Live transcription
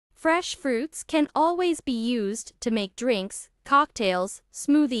Fresh fruits can always be used to make drinks, cocktails,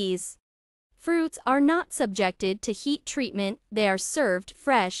 smoothies. Fruits are not subjected to heat treatment, they are served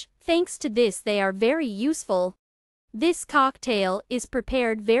fresh. Thanks to this, they are very useful. This cocktail is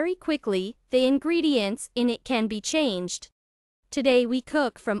prepared very quickly, the ingredients in it can be changed. Today we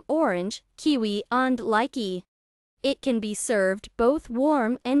cook from orange, kiwi, and lychee. It can be served both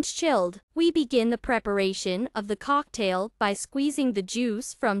warm and chilled. We begin the preparation of the cocktail by squeezing the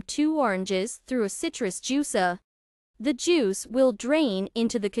juice from 2 oranges through a citrus juicer. The juice will drain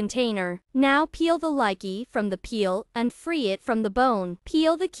into the container. Now peel the lychee from the peel and free it from the bone.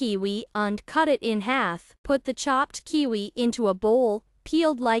 Peel the kiwi and cut it in half. Put the chopped kiwi into a bowl,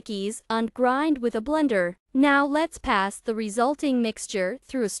 peeled lychees and grind with a blender. Now let's pass the resulting mixture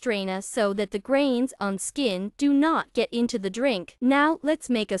through a strainer so that the grains on skin do not get into the drink. Now let's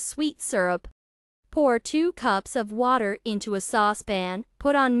make a sweet syrup. Pour 2 cups of water into a saucepan,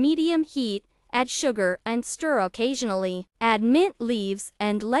 put on medium heat, add sugar and stir occasionally. Add mint leaves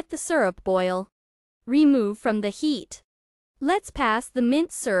and let the syrup boil. Remove from the heat. Let's pass the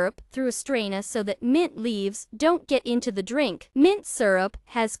mint syrup through a strainer so that mint leaves don't get into the drink. Mint syrup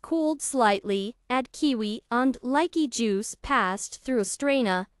has cooled slightly. Add kiwi and lychee juice passed through a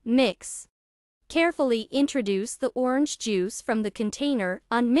strainer. Mix. Carefully introduce the orange juice from the container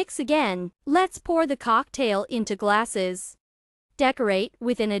and mix again. Let's pour the cocktail into glasses. Decorate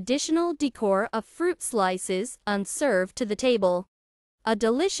with an additional decor of fruit slices and serve to the table. A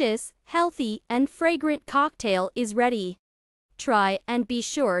delicious, healthy, and fragrant cocktail is ready. Try and be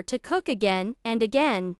sure to cook again and again.